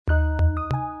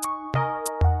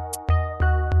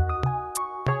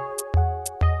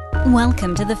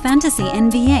Welcome to the Fantasy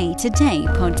NBA Today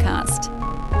podcast.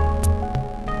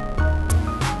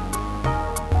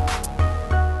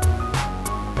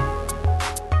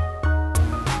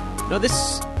 Now,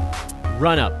 this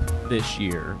run-up this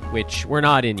year, which we're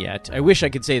not in yet, I wish I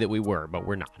could say that we were, but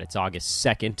we're not. It's August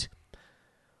 2nd.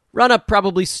 Run-up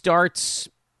probably starts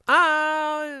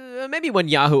maybe when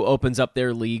Yahoo opens up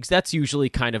their leagues. That's usually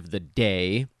kind of the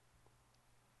day.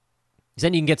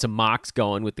 Then you can get some mocks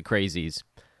going with the crazies.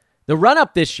 The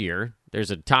run-up this year,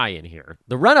 there's a tie-in here.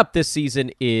 The run-up this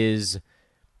season is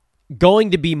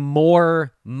going to be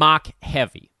more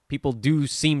mock-heavy. People do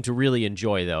seem to really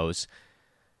enjoy those.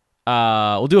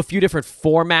 We'll do a few different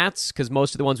formats because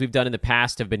most of the ones we've done in the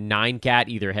past have been 9-cat,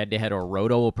 either head-to-head or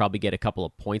roto. We'll probably get a couple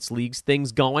of points leagues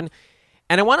things going.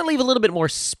 And I want to leave a little bit more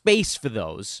space for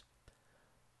those.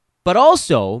 But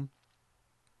also,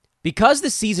 because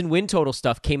the season win total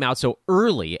stuff came out so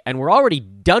early, and we're already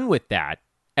done with that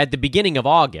at the beginning of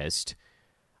August,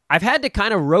 I've had to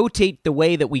kind of rotate the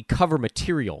way that we cover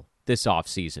material this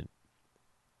offseason.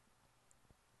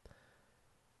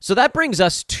 So that brings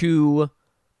us to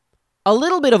a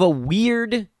little bit of a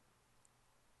weird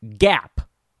gap,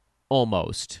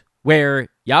 almost, where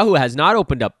Yahoo has not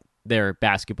opened up their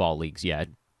basketball leagues yet.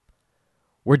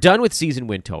 We're done with season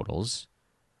win totals.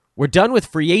 We're done with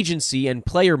free agency and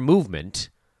player movement.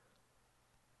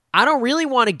 I don't really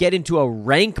want to get into a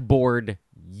rank board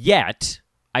yet.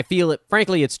 I feel it,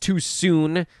 frankly, it's too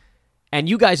soon. And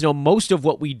you guys know most of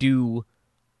what we do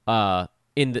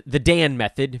in the Dan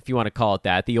method, if you want to call it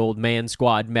that, the old man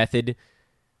squad method.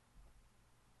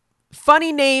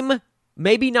 Funny name,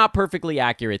 maybe not perfectly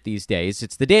accurate these days.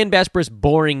 It's the Dan Besbris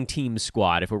boring team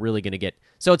squad, if we're really going to get...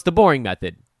 So it's the boring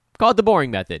method. Call it the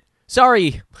boring method.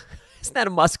 Sorry, isn't that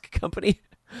a Musk company?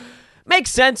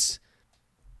 Makes sense.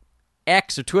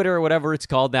 X or Twitter or whatever it's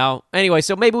called now. Anyway,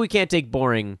 so maybe we can't take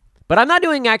boring. But I'm not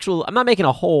making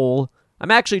a hole.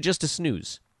 I'm actually just a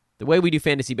snooze. The way we do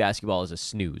fantasy basketball is a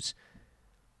snooze.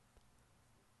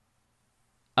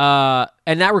 And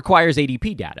that requires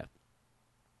ADP data.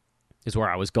 Is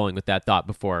where I was going with that thought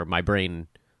before my brain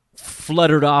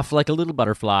fluttered off like a little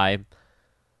butterfly.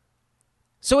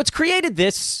 So it's created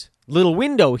this little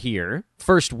window here,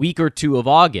 first week or two of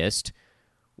August,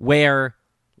 where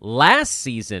last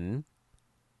season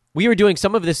we were doing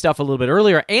some of this stuff a little bit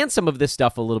earlier and some of this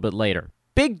stuff a little bit later.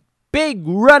 Big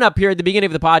run up here at the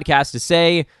beginning of the podcast to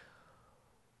say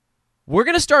we're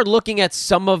going to start looking at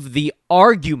some of the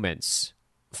arguments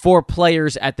for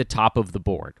players at the top of the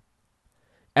board.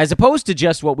 As opposed to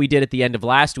just what we did at the end of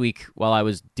last week while I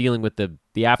was dealing with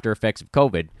the after effects of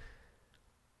COVID,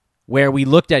 where we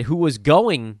looked at who was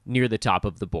going near the top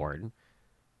of the board.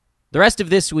 The rest of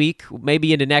this week,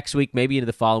 maybe into next week, maybe into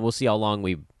the fall, we'll see how long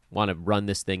we want to run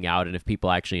this thing out and if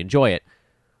people actually enjoy it.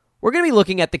 We're going to be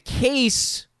looking at the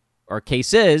case, or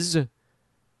cases,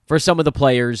 for some of the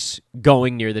players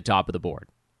going near the top of the board.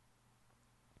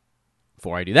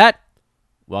 Before I do that,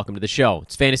 welcome to the show.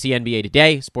 It's Fantasy NBA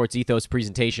Today, Sports Ethos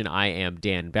presentation. I am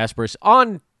Dan Besbris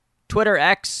on Twitter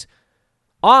X,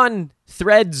 on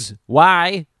Threads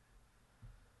Y.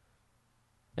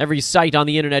 Every site on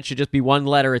the internet should just be one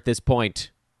letter at this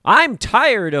point. I'm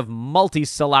tired of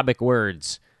multisyllabic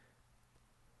words.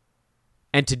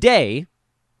 And today,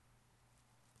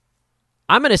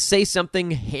 I'm going to say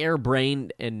something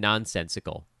harebrained and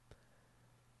nonsensical.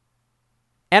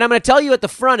 And I'm going to tell you at the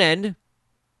front end,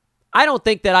 I don't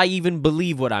think that I even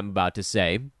believe what I'm about to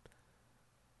say.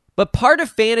 But part of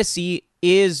fantasy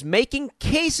is making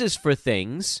cases for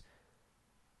things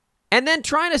and then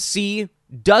trying to see,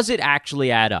 does it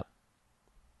actually add up?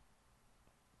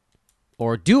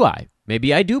 Or do I?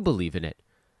 Maybe I do believe in it.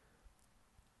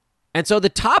 And so the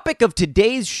topic of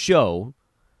today's show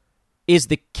is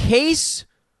the case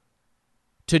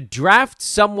to draft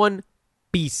someone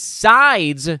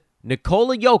besides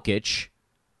Nikola Jokic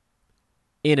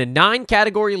in a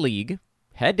 9-category league,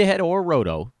 head-to-head or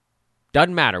roto,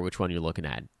 doesn't matter which one you're looking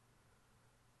at,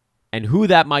 and who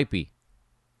that might be.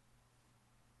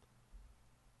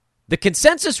 The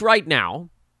consensus right now,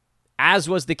 as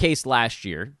was the case last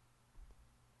year,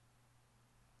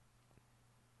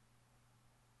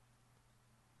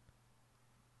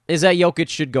 is that Jokic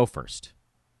should go first.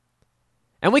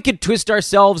 And we could twist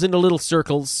ourselves into little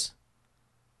circles.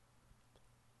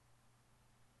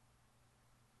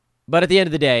 But at the end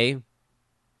of the day,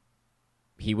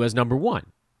 he was number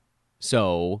one.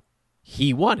 So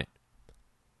he won it.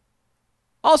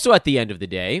 Also at the end of the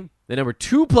day, the number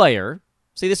 2 player,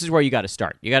 see, this is where you got to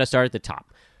start. You got to start at the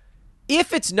top.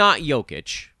 If it's not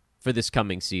Jokic for this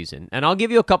coming season, and I'll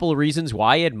give you a couple of reasons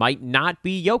why it might not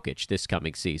be Jokic this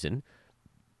coming season,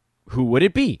 who would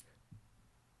it be?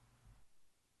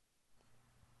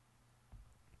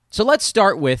 So let's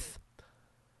start with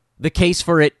the case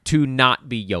for it to not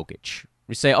be Jokic.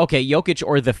 We say, okay, Jokic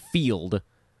or the field,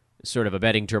 sort of a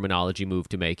betting terminology move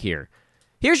to make here.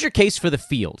 Here's your case for the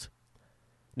field.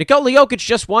 Nikola Jokic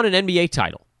just won an NBA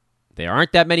title. There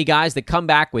aren't that many guys that come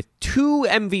back with 2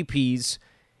 MVPs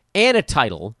and a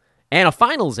title and a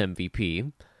finals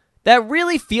MVP that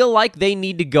really feel like they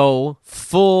need to go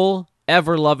full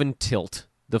ever-loving tilt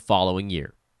the following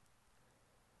year.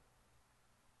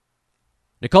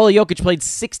 Nikola Jokic played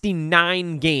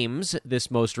 69 games this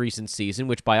most recent season,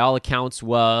 which by all accounts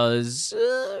was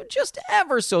just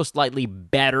ever so slightly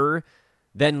better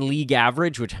than league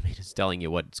average, which I mean is telling you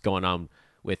what's going on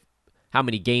with how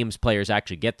many games players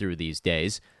actually get through these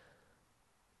days.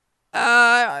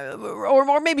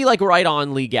 Or maybe like right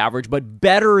on league average, but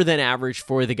better than average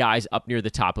for the guys up near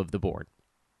the top of the board.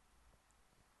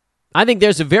 I think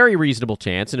there's a very reasonable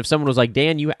chance, and if someone was like,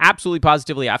 Dan, you absolutely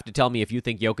positively have to tell me if you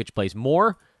think Jokic plays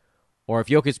more or if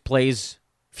Jokic plays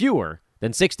fewer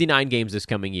than 69 games this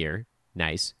coming year,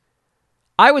 nice,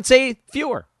 I would say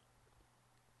fewer.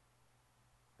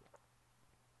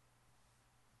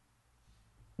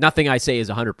 Nothing I say is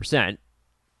 100%.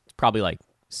 It's probably like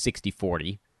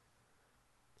 60-40.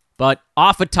 But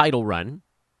off a title run,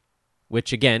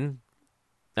 which again,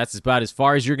 that's about as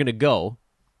far as you're going to go.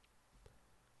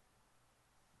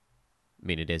 I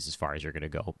mean, it is as far as you're going to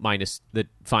go. Minus the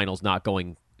finals not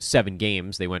going 7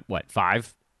 games. They went,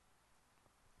 5?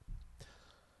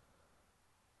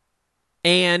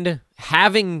 And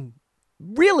having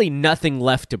really nothing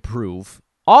left to prove,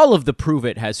 all of the prove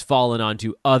it has fallen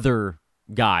onto other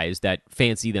guys that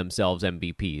fancy themselves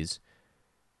MVPs.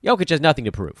 Jokic has nothing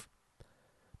to prove.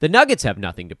 The Nuggets have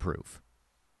nothing to prove.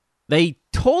 They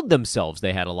told themselves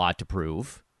they had a lot to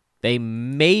prove. They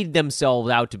made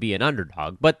themselves out to be an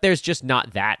underdog, but there's just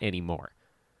not that anymore.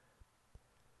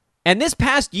 And this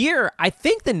past year, I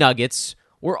think the Nuggets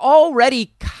were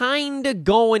already kind of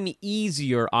going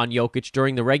easier on Jokic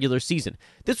during the regular season.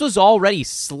 This was already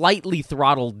slightly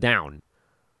throttled down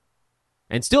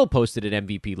and still posted an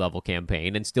MVP-level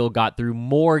campaign and still got through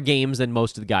more games than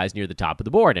most of the guys near the top of the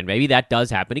board. And maybe that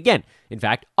does happen again. In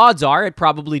fact, odds are it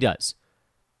probably does.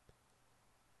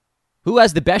 Who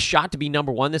has the best shot to be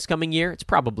number 1 this coming year? It's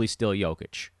probably still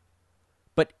Jokic.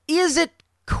 But is it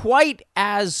quite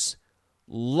as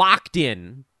locked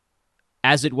in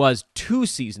as it was 2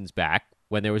 seasons back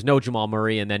when there was no Jamal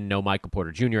Murray and then no Michael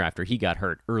Porter Jr. after he got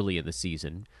hurt early in the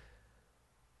season?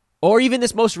 Or even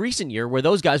this most recent year where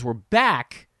those guys were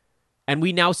back and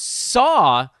we now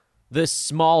saw the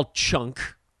small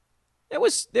chunk. It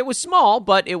was small,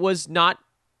 but it was not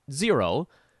zero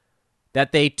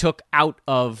that they took out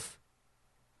of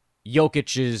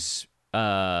Jokic's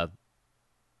pile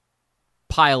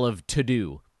of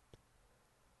to-do.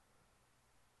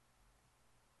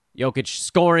 Jokic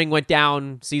scoring went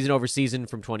down season over season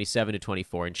from 27 to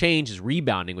 24 and change. His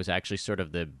rebounding was actually sort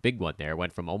of the big one there.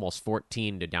 Went from almost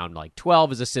 14 to down to like 12.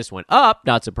 His assists went up,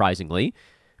 not surprisingly,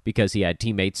 because he had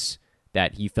teammates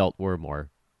that he felt were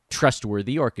more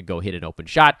trustworthy or could go hit an open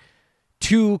shot.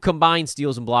 2 combined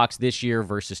steals and blocks this year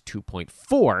versus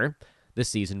 2.4 the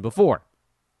season before.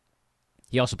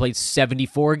 He also played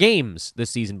 74 games the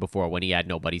season before when he had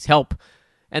nobody's help,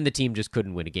 and the team just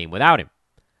couldn't win a game without him.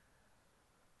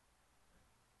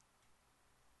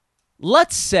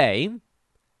 Let's say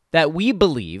that we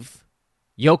believe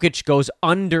Jokic goes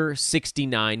under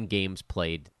 69 games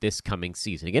played this coming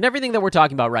season. Again, everything that we're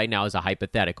talking about right now is a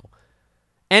hypothetical.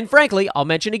 And frankly, I'll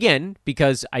mention again,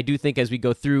 because I do think as we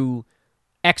go through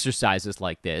exercises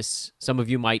like this, some of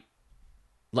you might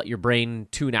let your brain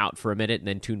tune out for a minute and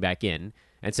then tune back in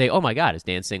and say, oh my God, is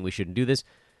Dan saying we shouldn't do this?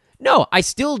 No, I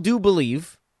still do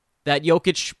believe that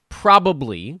Jokic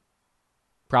probably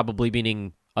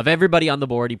meaning of everybody on the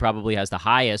board, he probably has the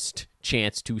highest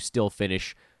chance to still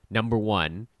finish number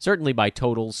 1, certainly by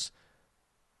totals,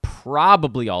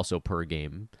 probably also per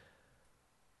game.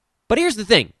 But here's the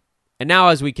thing, and now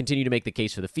as we continue to make the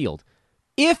case for the field,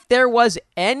 if there was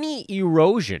any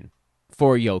erosion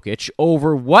for Jokic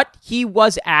over what he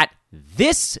was at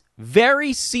this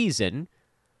very season,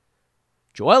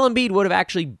 Joel Embiid would have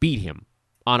actually beat him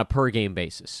on a per-game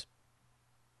basis.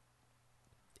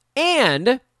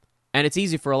 And it's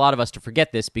easy for a lot of us to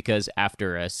forget this because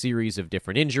after a series of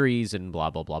different injuries and blah,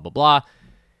 blah, blah, blah, blah,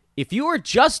 if you were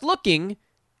just looking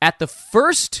at the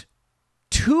first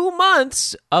 2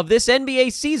 months of this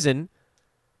NBA season,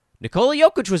 Nikola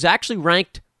Jokic was actually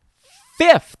ranked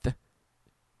 5th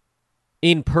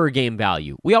in per-game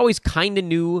value. We always kind of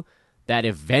knew that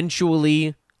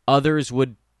eventually others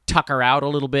would tucker out a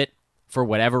little bit for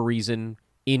whatever reason,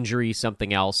 injury,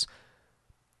 something else.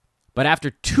 But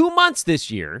after 2 months this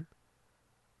year,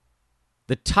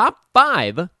 The top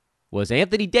 5 was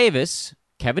Anthony Davis,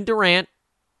 Kevin Durant,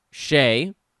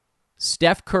 Shea,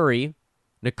 Steph Curry,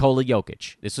 Nikola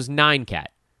Jokic. This was 9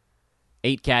 cat.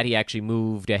 8 cat, he actually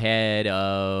moved ahead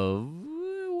of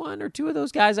 1 or 2 of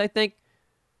those guys, I think,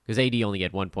 because AD only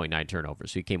had 1.9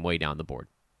 turnovers, so he came way down the board.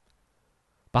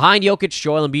 Behind Jokic,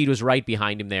 Joel Embiid was right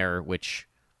behind him there, which,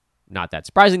 not that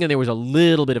surprising, and there was a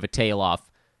little bit of a tail off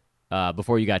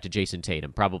before you got to Jason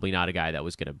Tatum. Probably not a guy that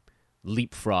was going to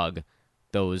leapfrog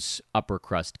those upper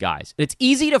crust guys. And it's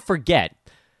easy to forget,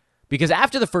 because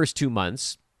after the first 2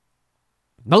 months,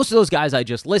 most of those guys I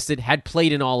just listed had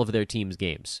played in all of their team's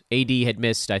games. AD had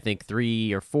missed, I think,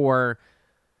 3 or 4.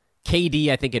 KD,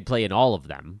 I think, had played in all of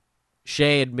them.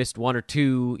 Shea had missed 1 or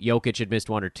 2. Jokic had missed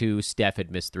 1 or 2. Steph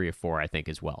had missed 3 or 4, I think,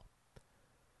 as well.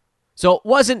 So it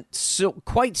wasn't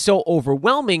quite so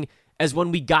overwhelming as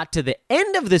when we got to the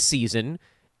end of the season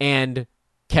and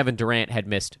Kevin Durant had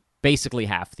missed basically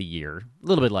half the year. A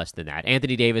little bit less than that.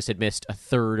 Anthony Davis had missed a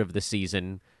third of the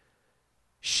season.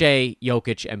 Shea,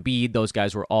 Jokic, Embiid, those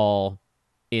guys were all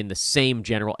in the same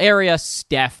general area.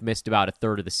 Steph missed about a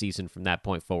third of the season from that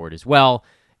point forward as well.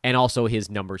 And also his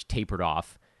numbers tapered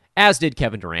off, as did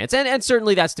Kevin Durant's. And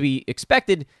certainly that's to be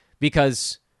expected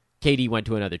because KD went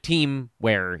to another team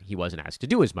where he wasn't asked to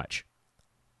do as much.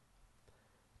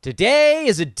 Today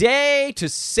is a day to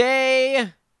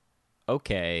say,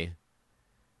 okay,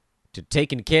 to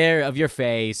taking care of your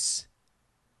face.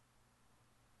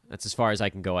 That's as far as I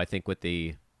can go, I think, with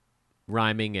the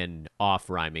rhyming and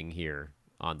off-rhyming here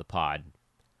on the pod.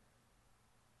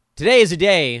 Today is a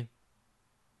day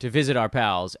to visit our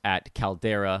pals at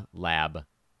calderalab.com.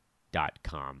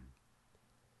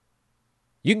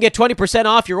 You can get 20%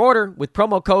 off your order with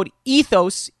promo code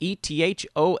ETHOS,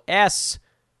 ETHOS.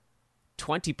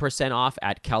 20% off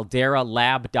at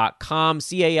calderalab.com,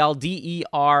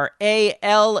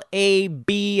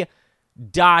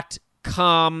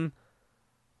 calderalab.com.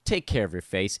 Take care of your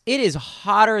face. It is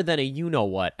hotter than a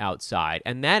you-know-what outside,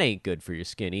 and that ain't good for your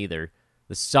skin either.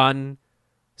 The sun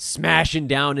smashing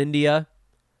down into you.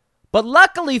 But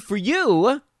luckily for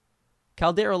you,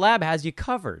 Caldera Lab has you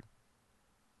covered.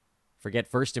 Forget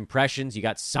first impressions. You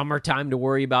got summertime to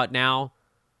worry about now.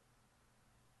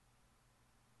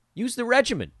 Use the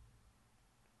regimen.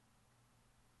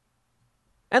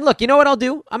 And look, you know what I'll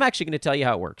do? I'm actually going to tell you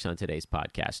how it works on today's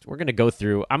podcast. I'm going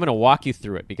to walk you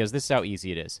through it because this is how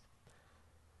easy it is.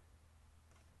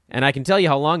 And I can tell you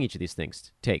how long each of these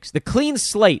things takes. The Clean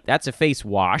Slate, that's a face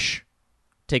wash.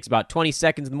 Takes about 20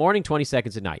 seconds in the morning, 20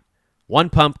 seconds at night. 1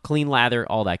 pump, clean lather,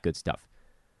 all that good stuff.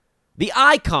 The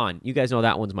Icon, you guys know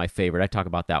that one's my favorite. I talk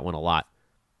about that one a lot.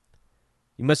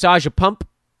 You massage a pump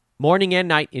morning and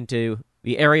night into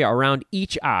the area around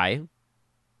each eye.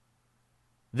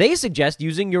 They suggest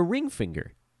using your ring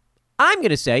finger. I'm going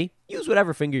to say use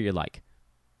whatever finger you like.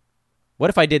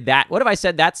 What if I did that? What if I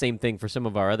said that same thing for some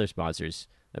of our other sponsors?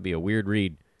 That'd be a weird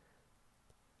read.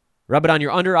 Rub it on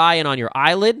your under eye and on your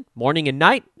eyelid, morning and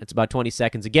night. That's about 20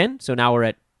 seconds again. So now we're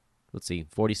at,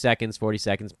 40 seconds,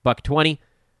 $1.20.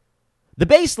 The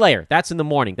base layer, that's in the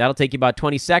morning. That'll take you about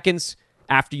 20 seconds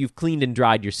after you've cleaned and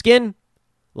dried your skin.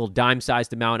 A little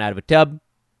dime-sized amount out of a tub.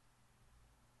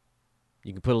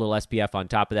 You can put a little SPF on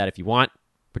top of that if you want.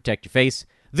 Protect your face.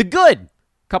 The Good, a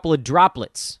couple of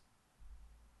droplets.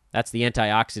 That's the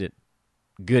antioxidant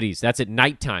goodies. That's at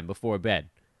nighttime before bed.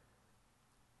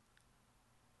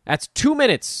 That's 2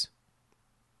 minutes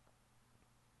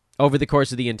over the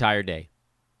course of the entire day.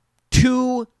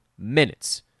 2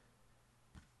 minutes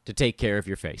to take care of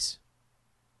your face.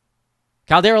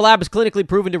 Caldera Lab is clinically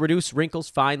proven to reduce wrinkles,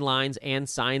 fine lines, and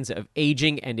signs of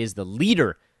aging and is the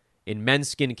leader in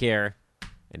men's skincare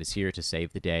and is here to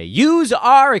save the day. Use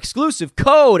our exclusive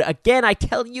code. Again, I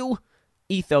tell you,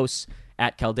 ETHOS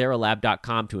at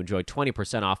calderalab.com to enjoy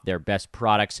 20% off their best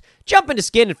products. Jump into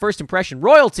skin and first impression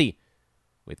royalty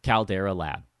with Caldera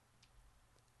Lab.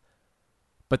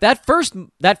 But that first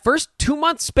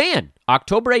 2-month span,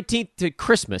 October 18th to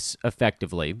Christmas,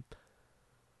 effectively,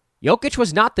 Jokic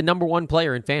was not the number 1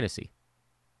 player in fantasy.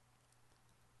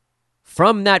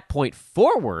 From that point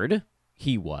forward,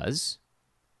 he was.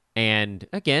 And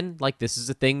again, this is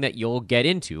a thing that you'll get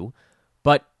into.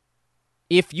 But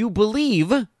if you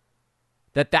believe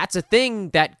that that's a thing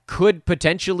that could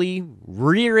potentially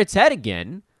rear its head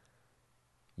again,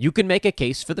 you can make a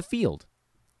case for the field.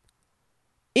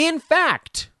 In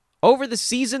fact, over the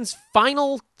season's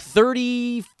final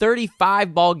 30,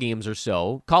 35 ball games or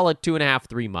so, call it 2.5,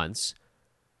 3 months,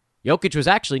 Jokic was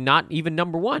actually not even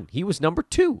number 1. He was number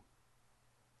 2.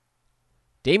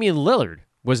 Damian Lillard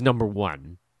was number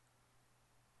 1.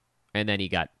 And then he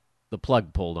got the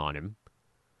plug pulled on him.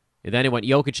 And then it went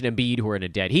Jokic and Embiid, who were in a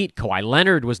dead heat. Kawhi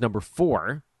Leonard was number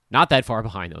 4, not that far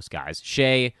behind those guys.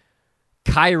 Shea,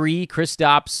 Kyrie,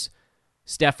 Kristaps,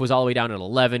 Steph was all the way down at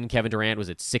 11. Kevin Durant was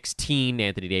at 16.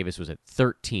 Anthony Davis was at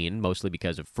 13, mostly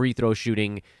because of free throw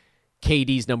shooting.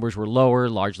 KD's numbers were lower,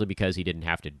 largely because he didn't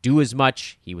have to do as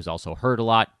much. He was also hurt a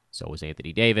lot. So was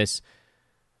Anthony Davis.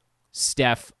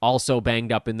 Steph also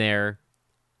banged up in there.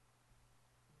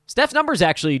 Steph's numbers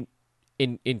actually,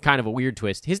 in kind of a weird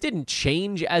twist, his didn't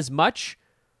change as much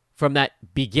from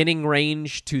that beginning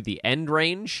range to the end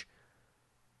range.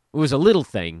 It was a little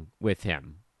thing with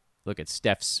him. Look at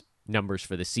Steph's numbers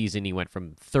for the season. He went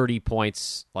from 30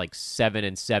 points, like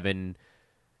 7-7,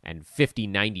 and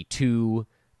 50-92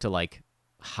 to like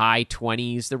high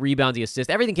 20s. The rebounds, the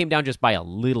assists, everything came down just by a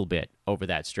little bit over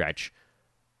that stretch.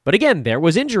 But again, there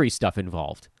was injury stuff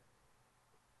involved.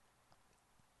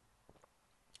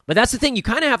 But that's the thing. You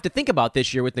kind of have to think about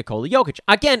this year with Nikola Jokic.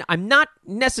 Again, I'm not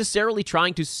necessarily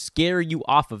trying to scare you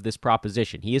off of this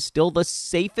proposition. He is still the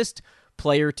safest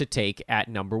player to take at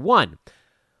number 1.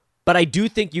 But I do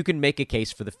think you can make a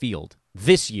case for the field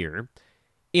this year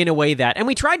in a way that, and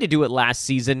we tried to do it last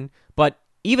season, but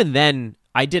even then,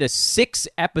 I did a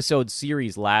 6-episode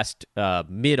series last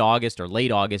mid-August or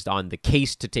late August on the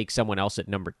case to take someone else at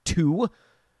number 2.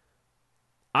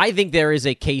 I think there is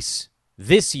a case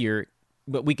this year,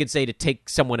 but we could say to take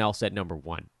someone else at number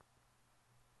 1.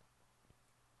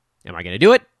 Am I going to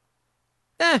do it?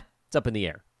 It's up in the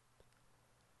air.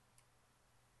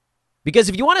 Because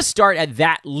if you want to start at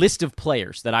that list of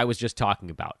players that I was just talking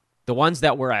about, the ones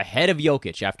that were ahead of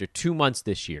Jokic after 2 months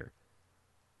this year,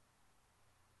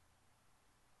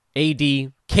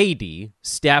 AD, KD,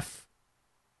 Steph,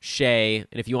 Shea,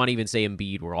 and if you want to even say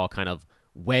Embiid, we're all kind of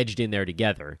wedged in there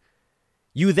together.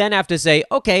 You then have to say,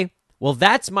 okay, well,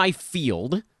 that's my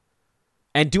field,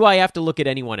 and do I have to look at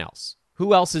anyone else?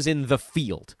 Who else is in the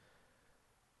field?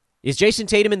 Is Jason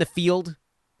Tatum in the field?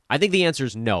 I think the answer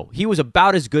is no. He was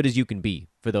about as good as you can be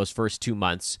for those first 2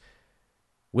 months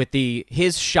with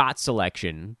his shot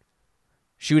selection,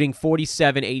 shooting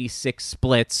 47-86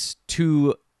 splits,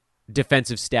 2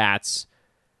 defensive stats.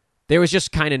 There was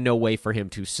just kind of no way for him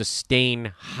to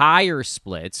sustain higher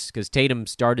splits because Tatum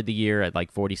started the year at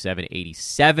like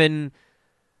 47-87.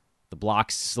 The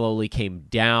blocks slowly came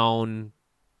down.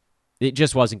 It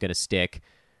just wasn't going to stick.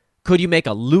 Could you make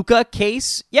a Luka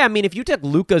case? Yeah, I mean, if you took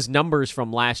Luka's numbers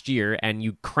from last year and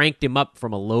you cranked him up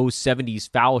from a low 70s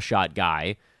foul shot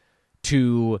guy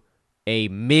to a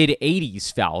mid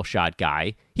 80s foul shot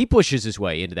guy, he pushes his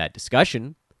way into that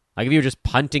discussion. Like if you were just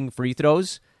punting free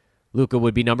throws, Luka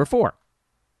would be number 4.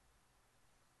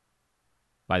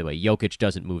 By the way, Jokic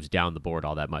doesn't move down the board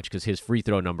all that much because his free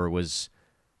throw number was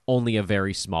only a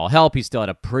very small help. He still had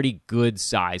a pretty good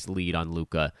size lead on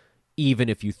Luka, even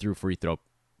if you threw free throw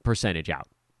percentage out.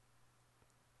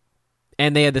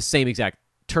 And they had the same exact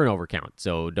turnover count,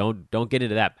 so don't get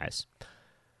into that mess.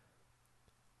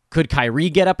 Could Kyrie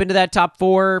get up into that top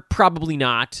 4? Probably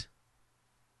not.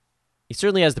 He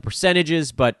certainly has the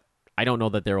percentages, but I don't know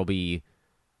that there will be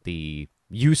the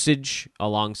usage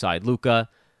alongside Luka.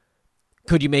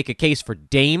 Could you make a case for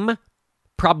Dame?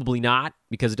 Probably not,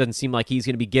 because it doesn't seem like he's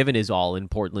going to be given his all in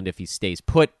Portland if he stays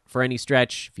put for any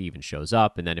stretch, if he even shows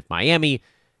up. And then if Miami,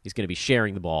 he's going to be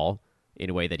sharing the ball in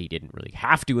a way that he didn't really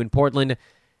have to in Portland.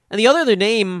 And the other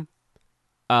name,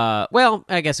 well,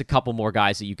 I guess a couple more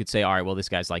guys that you could say, all right, well, this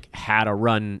guy's like had a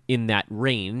run in that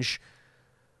range,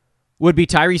 would be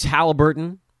Tyrese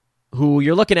Halliburton, who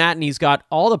you're looking at, and he's got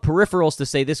all the peripherals to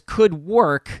say this could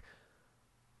work,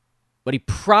 but he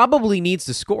probably needs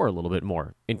to score a little bit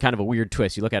more in kind of a weird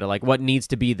twist. You look at it like, what needs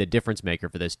to be the difference maker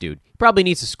for this dude? He probably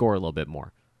needs to score a little bit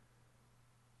more.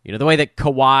 You know, the way that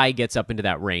Kawhi gets up into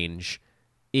that range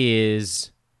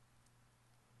is,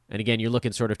 and again, you're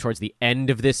looking sort of towards the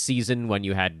end of this season when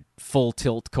you had full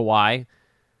tilt Kawhi.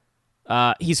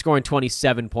 He's scoring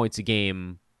 27 points a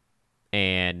game,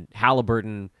 and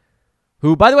Halliburton,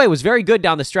 who, by the way, was very good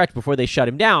down the stretch before they shut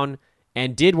him down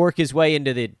and did work his way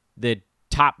into the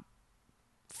top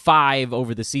 5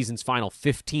 over the season's final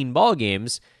 15 ball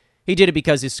games. He did it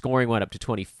because his scoring went up to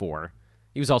 24.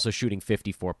 He was also shooting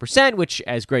 54%, which,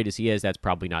 as great as he is, that's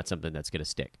probably not something that's going to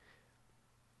stick.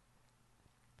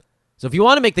 So if you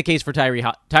want to make the case for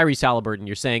Tyrese Halliburton,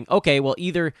 you're saying, okay, well,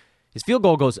 either his field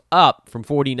goal goes up from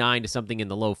 49 to something in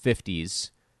the low 50s,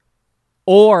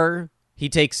 or he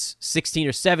takes 16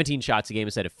 or 17 shots a game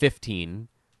instead of 15.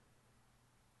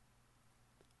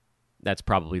 That's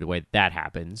probably the way that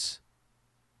happens.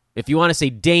 If you want to say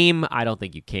Dame, I don't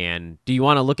think you can. Do you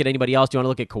want to look at anybody else? Do you want to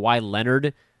look at Kawhi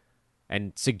Leonard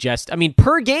and suggest... I mean,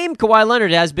 per game, Kawhi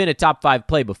Leonard has been a top 5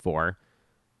 play before.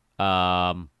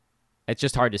 It's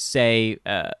just hard to say.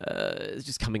 It's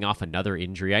just coming off another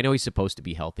injury. I know he's supposed to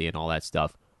be healthy and all that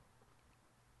stuff.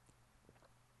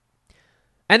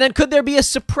 And then could there be a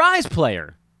surprise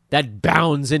player that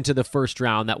bounds into the first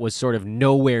round that was sort of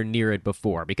nowhere near it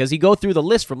before? Because you go through the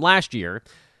list from last year,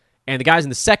 and the guys in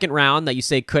the second round that you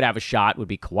say could have a shot would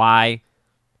be Kawhi.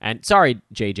 And sorry,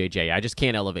 JJJ, I just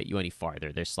can't elevate you any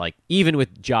farther. There's like, even with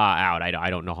Ja out, I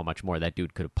don't know how much more that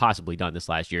dude could have possibly done this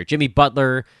last year. Jimmy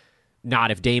Butler,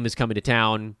 not if Dame is coming to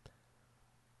town.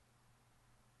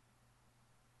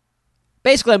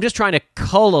 Basically, I'm just trying to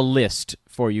cull a list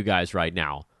for you guys right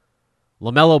now.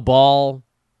 LaMelo Ball,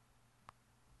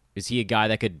 is he a guy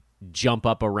that could jump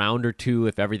up a round or two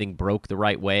if everything broke the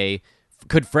right way?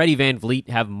 Could Freddie VanVleet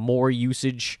have more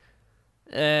usage?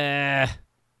 Some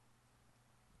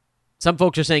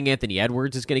folks are saying Anthony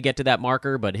Edwards is going to get to that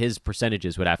marker, but his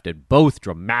percentages would have to both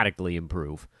dramatically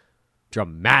improve.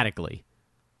 Dramatically.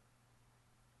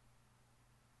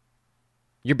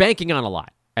 You're banking on a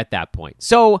lot at that point.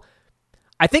 So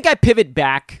I think I pivot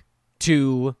back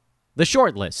to the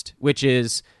short list, which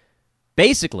is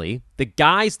basically the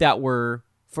guys that were,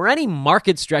 for any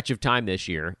market stretch of time this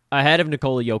year, ahead of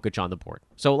Nikola Jokic on the board.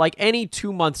 So like any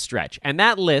 2-month stretch. And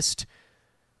that list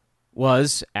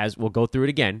was, as we'll go through it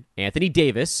again, Anthony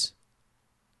Davis,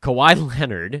 Kawhi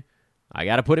Leonard. I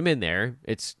got to put him in there.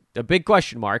 It's a big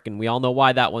question mark, and we all know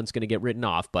why that one's going to get written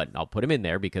off, but I'll put him in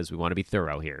there because we want to be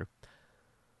thorough here.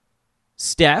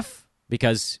 Steph,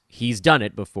 because he's done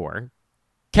it before.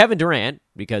 Kevin Durant,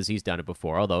 because he's done it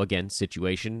before, although, again,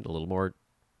 situation a little more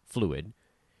fluid.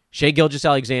 Shai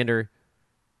Gilgeous-Alexander,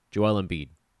 Joel Embiid.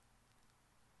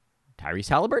 Tyrese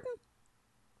Halliburton?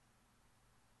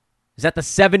 Is that the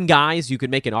 7 guys you could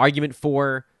make an argument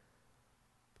for?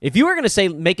 If you were going to say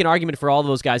make an argument for all of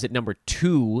those guys at number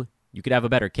 2, you could have a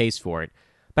better case for it.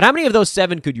 But how many of those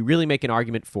 7 could you really make an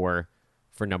argument for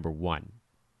number 1?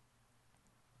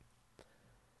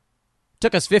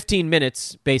 Took us 15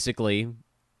 minutes, basically,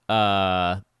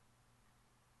 to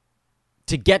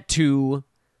get to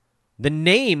the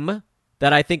name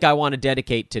that I think I want to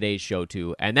dedicate today's show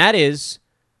to, and that is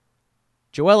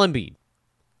Joel Embiid.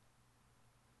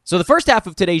 So the first half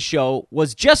of today's show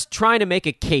was just trying to make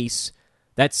a case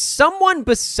that someone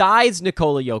besides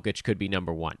Nikola Jokic could be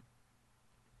number 1.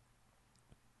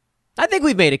 I think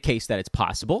we've made a case that it's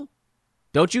possible.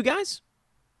 Don't you guys?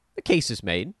 The case is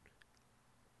made.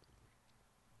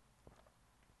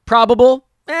 Probable?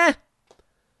 But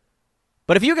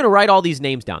if you're going to write all these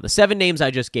names down, the 7 names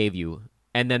I just gave you,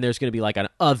 and then there's going to be like an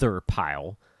other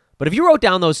pile. But if you wrote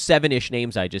down those 7-ish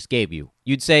names I just gave you,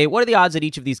 you'd say, what are the odds that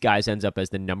each of these guys ends up as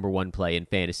the number 1 play in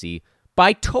fantasy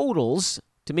by totals?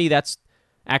 To me, that's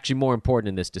actually more important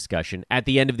in this discussion at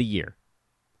the end of the year.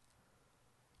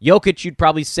 Jokic, you'd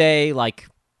probably say like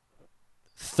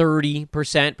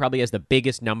 30%, probably has the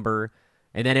biggest number.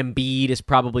 And then Embiid is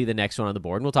probably the next one on the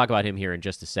board. And we'll talk about him here in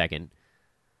just a second.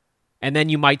 And then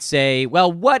you might say,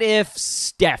 well, what if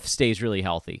Steph stays really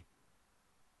healthy?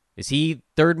 Is he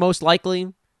third most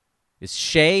likely? Is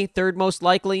Shai third most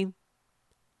likely?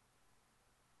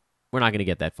 We're not going to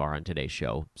get that far on today's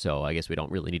show, so I guess we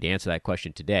don't really need to answer that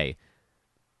question today.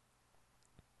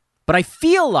 But I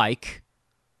feel like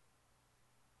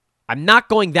I'm not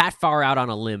going that far out on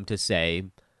a limb to say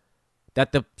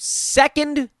that the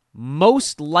second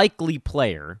most likely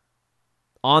player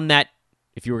on that,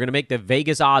 if you were going to make the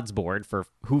Vegas odds board for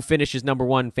who finishes number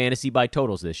 1 fantasy by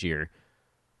totals this year,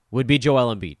 would be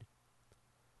Joel Embiid.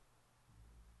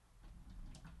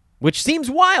 Which seems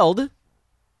wild,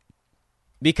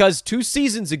 because 2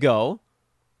 seasons ago,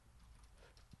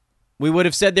 we would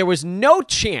have said there was no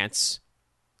chance,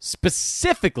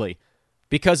 specifically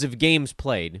because of games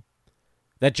played,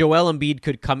 that Joel Embiid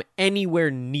could come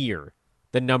anywhere near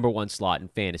the number 1 slot in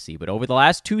fantasy. But over the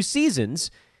last 2 seasons,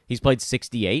 he's played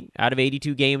 68 out of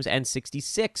 82 games and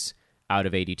 66 out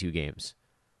of 82 games.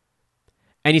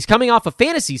 And he's coming off a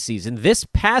fantasy season this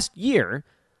past year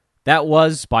that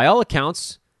was, by all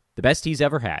accounts, the best he's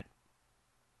ever had.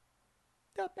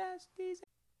 The best he's...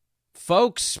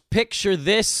 Folks, picture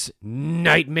this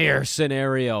nightmare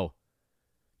scenario.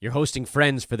 You're hosting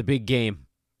friends for the big game.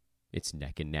 It's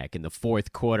neck and neck in the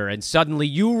 4th quarter, and suddenly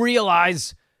you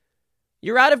realize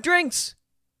you're out of drinks.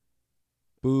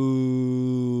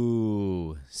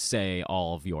 Boo, say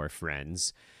all of your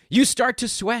friends. You start to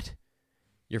sweat.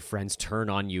 Your friends turn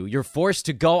on you. You're forced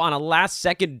to go on a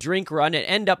last-second drink run and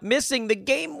end up missing the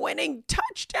game-winning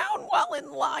touchdown while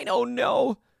in line. Oh,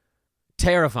 no.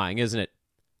 Terrifying, isn't it?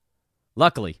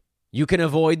 Luckily, you can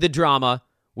avoid the drama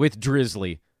with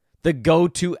Drizzly, the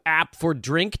go-to app for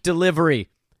drink delivery.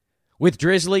 With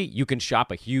Drizzly, you can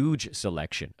shop a huge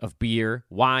selection of beer,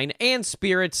 wine, and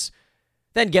spirits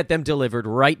then get them delivered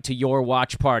right to your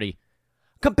watch party.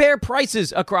 Compare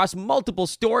prices across multiple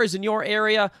stores in your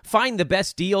area, find the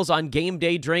best deals on game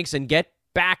day drinks, and get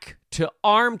back to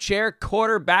armchair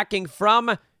quarterbacking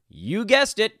from, you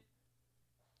guessed it,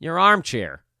 your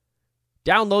armchair.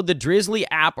 Download the Drizzly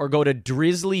app or go to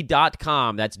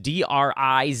drizzly.com. That's DRIZLY.com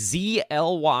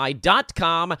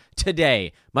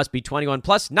today. Must be 21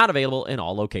 plus, not available in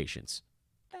all locations.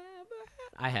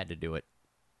 I had to do it.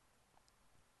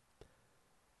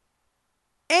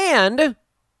 And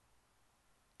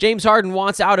James Harden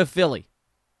wants out of Philly.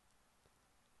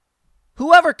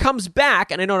 Whoever comes back,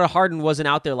 and I know that Harden wasn't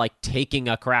out there like taking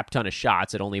a crap ton of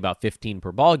shots at only about 15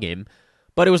 per ball game,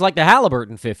 but it was like the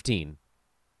Halliburton 15.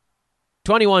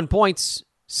 21 points,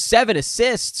 7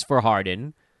 assists for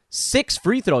Harden, 6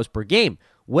 free throws per game.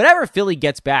 Whatever Philly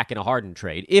gets back in a Harden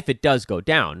trade, if it does go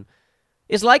down,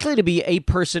 is likely to be a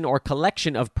person or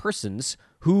collection of persons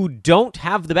who don't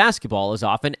have the basketball as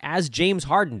often as James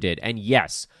Harden did. And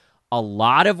yes, a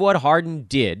lot of what Harden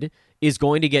did is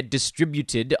going to get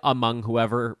distributed among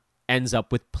whoever ends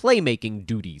up with playmaking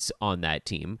duties on that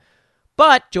team.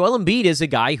 But Joel Embiid is a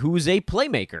guy who's a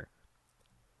playmaker.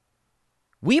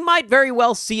 We might very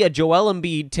well see a Joel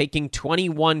Embiid taking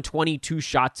 21, 22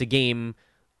 shots a game,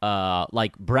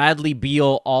 like Bradley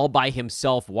Beal all by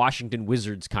himself, Washington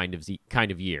Wizards kind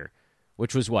of year,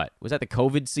 which was what? Was that the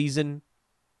COVID season?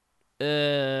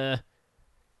 Yeah,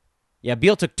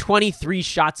 Beal took 23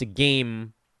 shots a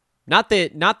game. Not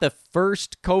the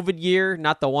first COVID year,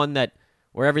 not the one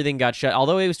where everything got shut.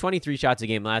 Although it was 23 shots a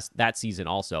game that season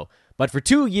also. But for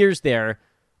 2 years there,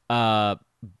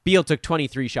 Beal took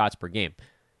 23 shots per game.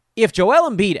 If Joel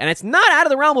Embiid, and it's not out of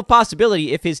the realm of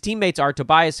possibility if his teammates are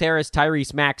Tobias Harris,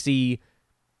 Tyrese Maxey,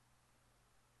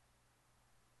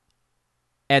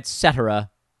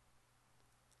 etc.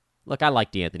 Look, I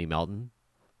like DeAnthony Melton.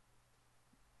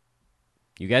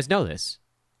 You guys know this.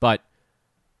 But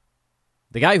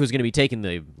the guy who's going to be taking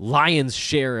the lion's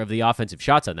share of the offensive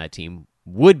shots on that team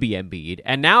would be Embiid.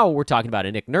 And now we're talking about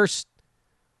a Nick Nurse,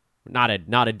 not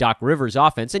a Doc Rivers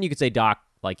offense. And you could say Doc,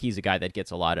 like, he's a guy that gets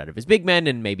a lot out of his big men,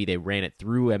 and maybe they ran it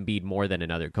through Embiid more than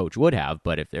another coach would have.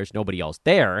 But if there's nobody else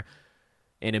there,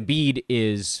 and Embiid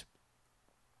is,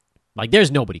 like,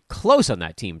 there's nobody close on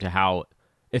that team to how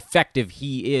effective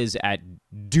he is at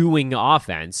doing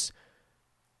offense,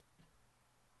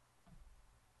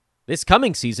 this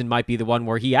coming season might be the one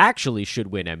where he actually should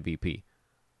win MVP.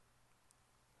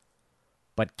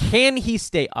 But can he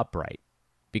stay upright?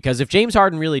 Because if James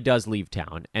Harden really does leave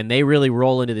town and they really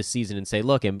roll into the season and say,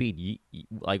 look, Embiid,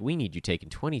 we need you taking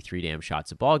 23 damn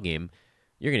shots a ball game,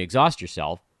 you're going to exhaust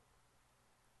yourself.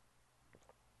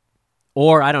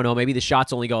 Or, I don't know, maybe the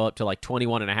shots only go up to like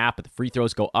 21 and a half, but the free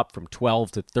throws go up from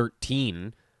 12 to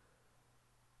 13.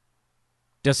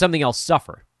 Does something else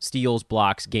suffer? Steals,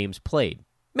 blocks, games played.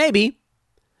 Maybe.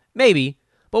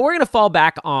 But we're going to fall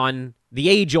back on the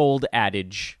age-old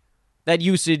adage that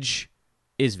usage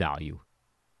is value.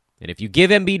 And if you give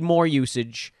Embiid more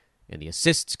usage, and the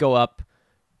assists go up,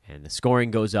 and the scoring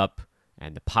goes up,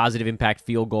 and the positive impact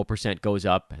field goal percent goes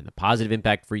up, and the positive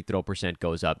impact free throw percent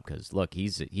goes up, because, look,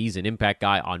 he's an impact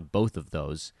guy on both of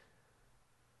those.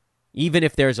 Even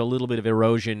if there's a little bit of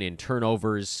erosion in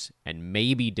turnovers and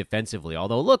maybe defensively,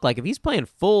 although, look, like if he's playing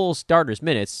full starters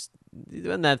minutes, he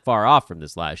wasn't that far off from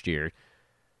this last year,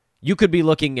 you could be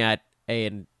looking at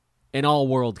an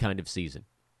all-world kind of season.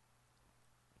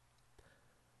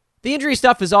 The injury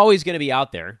stuff is always going to be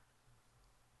out there.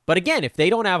 But again, if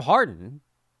they don't have Harden,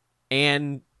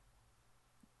 and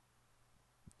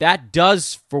that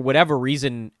does, for whatever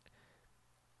reason,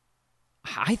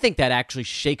 I think that actually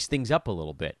shakes things up a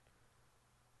little bit.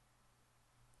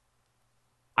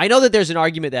 I know that there's an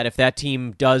argument that if that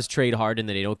team does trade Harden,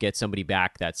 then they don't get somebody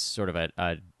back that's sort of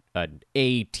an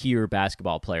A-tier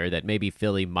basketball player, that maybe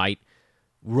Philly might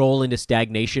roll into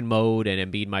stagnation mode,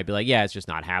 and Embiid might be like, yeah, it's just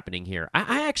not happening here.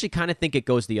 I actually kind of think it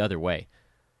goes the other way.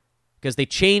 Because they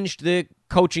changed the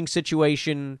coaching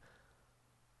situation.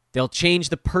 They'll change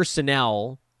the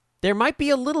personnel. There might be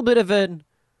a little bit of a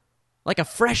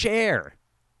fresh air.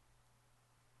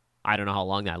 I don't know how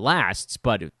long that lasts,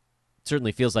 but it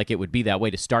certainly feels like it would be that way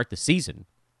to start the season.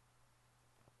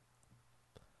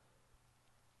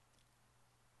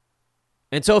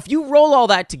 And so if you roll all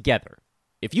that together,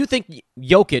 if you think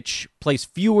Jokic plays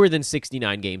fewer than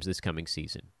 69 games this coming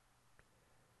season,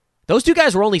 those two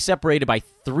guys were only separated by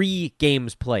 3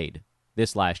 games played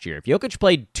this last year. If Jokic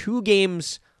played 2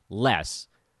 games less,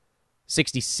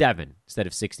 67 instead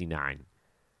of 69,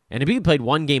 and Embiid played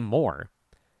 1 game more,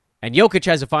 and Jokic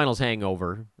has a finals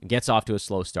hangover and gets off to a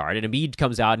slow start, and Embiid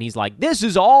comes out and he's like, this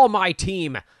is all my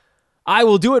team. I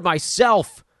will do it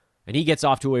myself. and he gets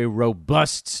off to a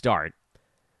robust start,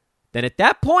 then at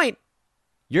that point,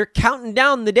 you're counting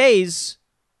down the days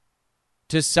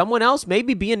to someone else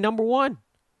maybe being number one.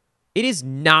 It is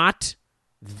not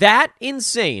that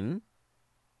insane,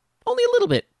 only a little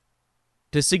bit,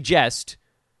 to suggest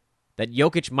that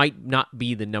Jokic might not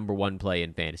be the number one play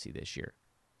in fantasy this year.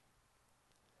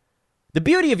 The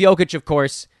beauty of Jokic, of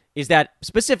course, is that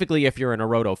specifically if you're in a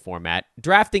roto format,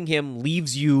 drafting him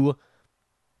leaves you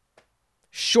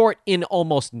short in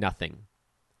almost nothing.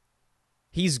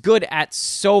 He's good at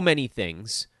so many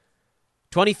things.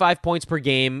 25 points per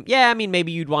game. Yeah, I mean,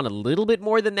 maybe you'd want a little bit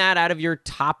more than that out of your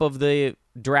top of the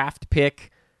draft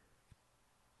pick.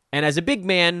 And as a big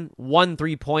man, 1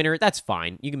 3-pointer, that's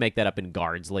fine. You can make that up in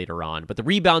guards later on. But the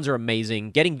rebounds are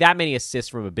amazing. Getting that many assists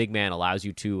from a big man allows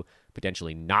you to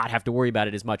potentially not have to worry about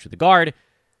it as much with the guard.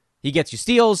 He gets you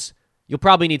steals. You'll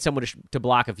probably need someone to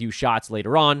block a few shots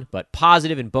later on, but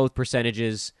positive in both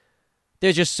percentages.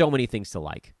 There's just so many things to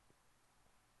like.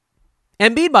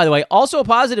 Embiid, by the way, also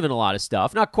positive in a lot of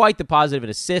stuff. Not quite the positive in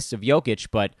assists of Jokic,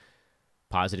 but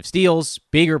positive steals,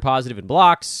 bigger positive in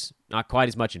blocks, not quite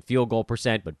as much in field goal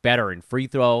percent, but better in free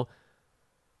throw.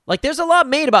 Like, there's a lot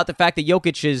made about the fact that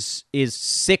Jokic is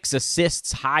 6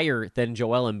 assists higher than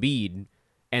Joel Embiid,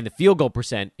 and the field goal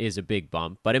percent is a big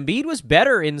bump. But Embiid was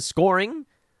better in scoring,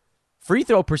 free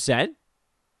throw percent,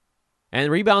 and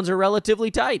the rebounds are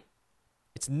relatively tight.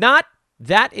 It's not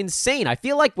that insane. I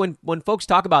feel like when folks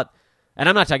talk about, and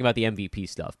I'm not talking about the MVP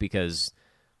stuff because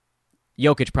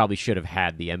Jokic probably should have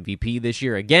had the MVP this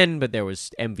year again, but there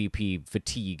was MVP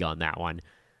fatigue on that one.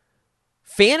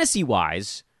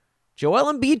 Fantasy-wise,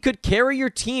 Joel Embiid could carry your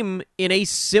team in a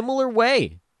similar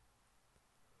way.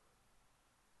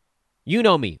 You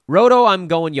know me. Roto, I'm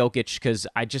going Jokic because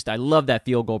I love that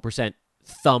field goal percent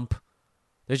thump.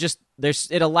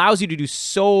 It allows you to do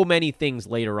so many things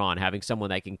later on, having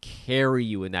someone that can carry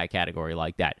you in that category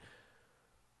like that.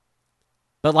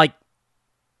 But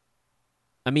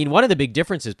one of the big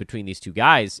differences between these two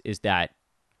guys is that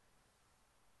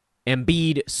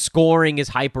Embiid scoring is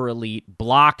hyper elite,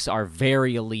 blocks are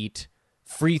very elite,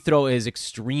 free throw is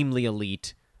extremely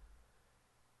elite.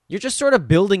 You're just sort of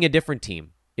building a different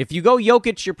team. If you go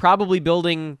Jokic, you're probably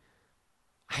building,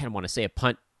 I don't want to say a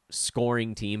punt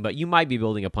scoring team, but you might be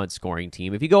building a punt scoring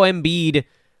team. If you go Embiid,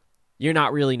 you're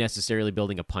not really necessarily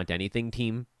building a punt anything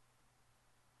team.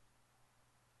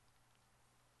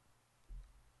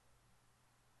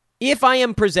 If I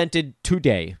am presented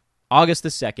today, August the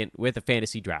 2nd, with a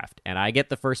fantasy draft, and I get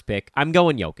the first pick, I'm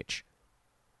going Jokic.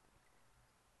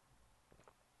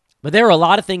 But there are a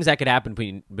lot of things that could happen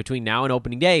between now and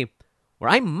opening day where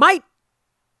I might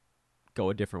go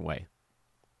a different way.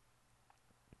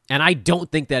 And I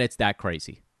don't think that it's that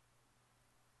crazy.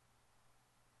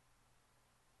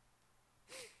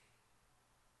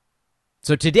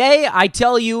 So today, I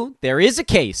tell you, there is a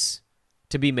case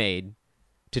to be made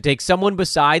to take someone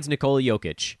besides Nikola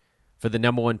Jokic for the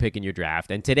number one pick in your draft.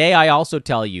 And today, I also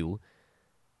tell you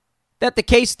that the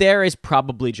case there is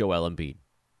probably Joel Embiid.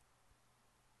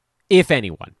 If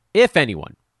anyone.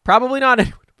 Probably not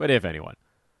anyone, but if anyone.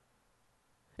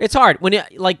 It's hard.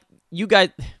 You guys,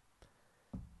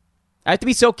 I have to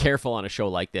be so careful on a show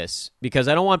like this because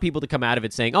I don't want people to come out of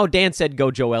it saying, oh, Dan said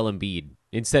go Joel Embiid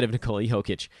instead of Nikola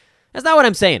Jokic. That's not what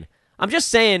I'm saying. I'm just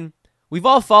saying we've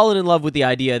all fallen in love with the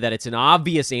idea that it's an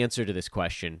obvious answer to this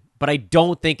question, but I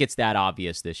don't think it's that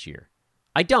obvious this year.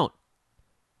 I don't.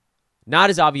 Not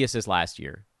as obvious as last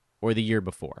year or the year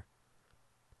before.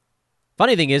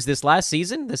 Funny thing is, this last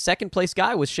season, the second place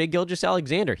guy was Shai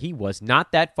Gilgeous-Alexander. He was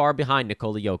not that far behind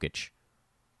Nikola Jokic.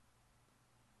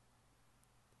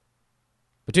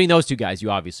 Between those two guys, you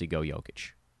obviously go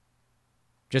Jokic.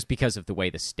 Just because of the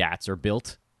way the stats are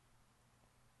built.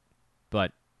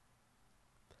 But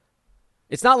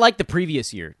it's not like the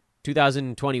previous year,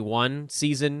 2021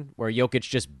 season, where Jokic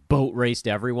just boat raced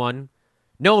everyone.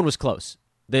 No one was close.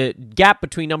 The gap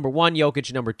between number one Jokic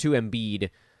and number two Embiid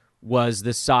was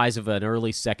the size of an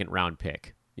early second-round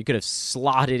pick. You could have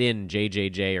slotted in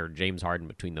JJJ or James Harden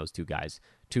between those two guys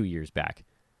 2 years back.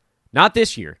 Not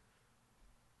this year.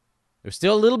 There's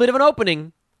still a little bit of an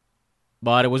opening,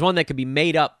 but it was one that could be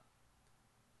made up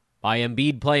by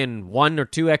Embiid playing 1 or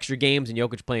 2 extra games and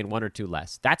Jokic playing 1 or 2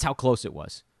 less. That's how close it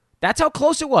was.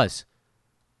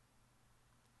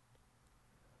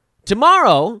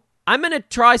 Tomorrow, I'm going to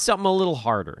try something a little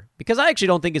harder because I actually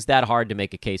don't think it's that hard to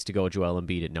make a case to go Joel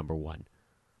Embiid at number one.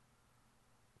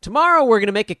 Tomorrow, we're going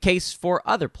to make a case for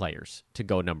other players to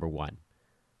go number one.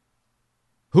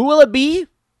 Who will it be?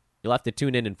 You'll have to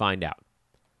tune in and find out.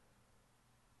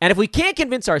 And if we can't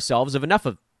convince ourselves of enough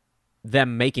of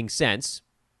them making sense,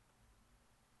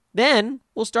 then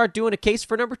we'll start doing a case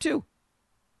for number 2.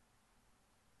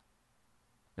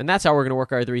 And that's how we're going to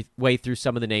work our way through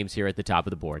some of the names here at the top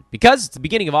of the board. Because it's the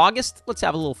beginning of August, let's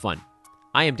have a little fun.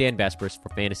 I am Dan Vespers for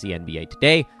Fantasy NBA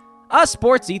Today, a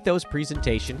Sports Ethos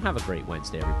presentation. Have a great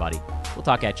Wednesday, everybody. We'll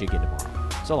talk at you again tomorrow.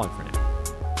 So long for now.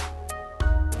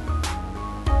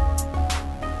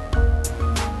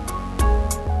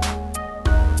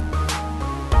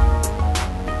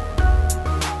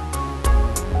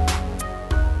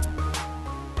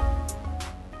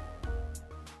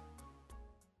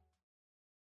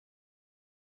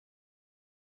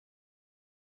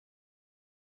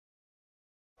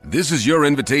 This is your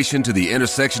invitation to the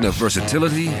intersection of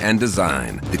versatility and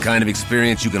design. The kind of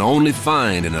experience you can only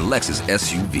find in a Lexus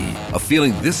SUV. A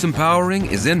feeling this empowering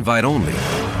is invite only.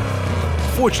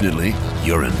 Fortunately,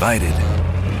 you're invited.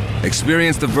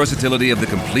 Experience the versatility of the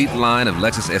complete line of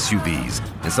Lexus SUVs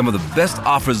and some of the best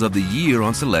offers of the year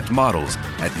on select models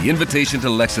at the Invitation to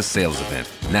Lexus sales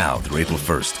event, now through April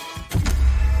 1st.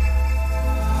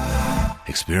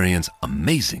 Experience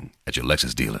amazing at your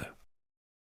Lexus dealer.